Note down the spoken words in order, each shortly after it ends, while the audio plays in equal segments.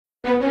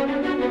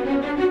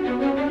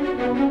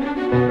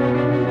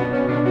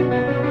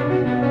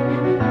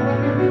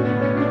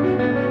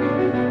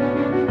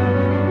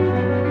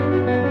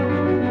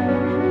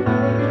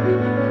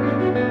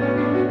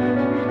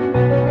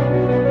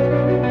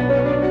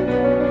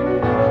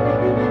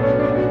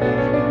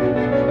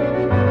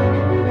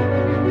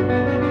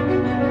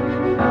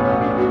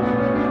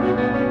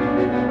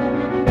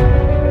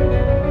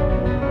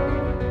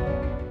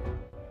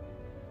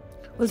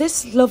Well,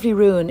 this lovely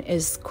ruin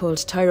is called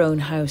Tyrone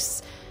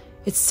House.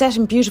 It's set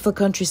in beautiful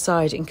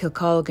countryside in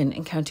Co.Galway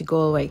in County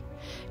Galway,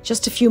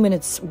 just a few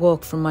minutes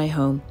walk from my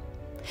home.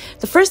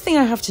 The first thing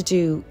I have to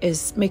do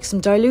is make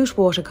some dilute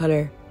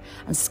watercolour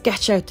and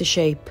sketch out the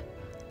shape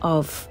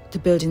of the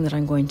building that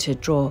I'm going to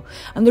draw.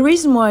 And the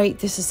reason why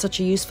this is such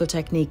a useful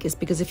technique is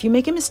because if you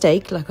make a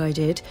mistake, like I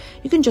did,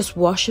 you can just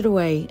wash it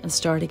away and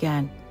start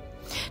again.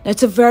 Now,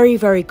 it's a very,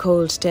 very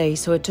cold day,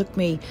 so it took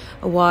me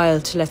a while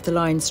to let the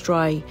lines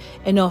dry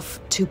enough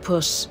to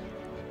put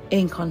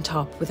ink on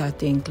top without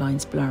the ink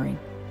lines blurring.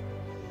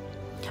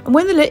 And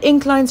when the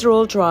ink lines are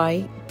all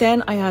dry,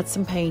 then I add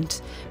some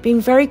paint, being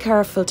very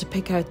careful to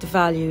pick out the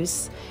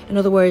values, in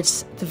other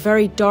words, the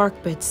very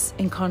dark bits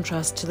in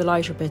contrast to the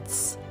lighter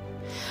bits,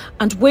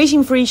 and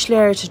waiting for each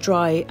layer to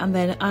dry and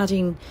then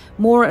adding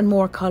more and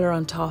more colour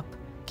on top,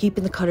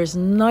 keeping the colours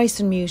nice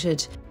and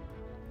muted,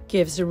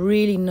 gives a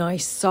really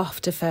nice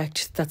soft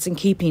effect that's in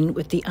keeping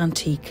with the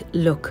antique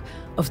look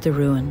of the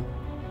ruin.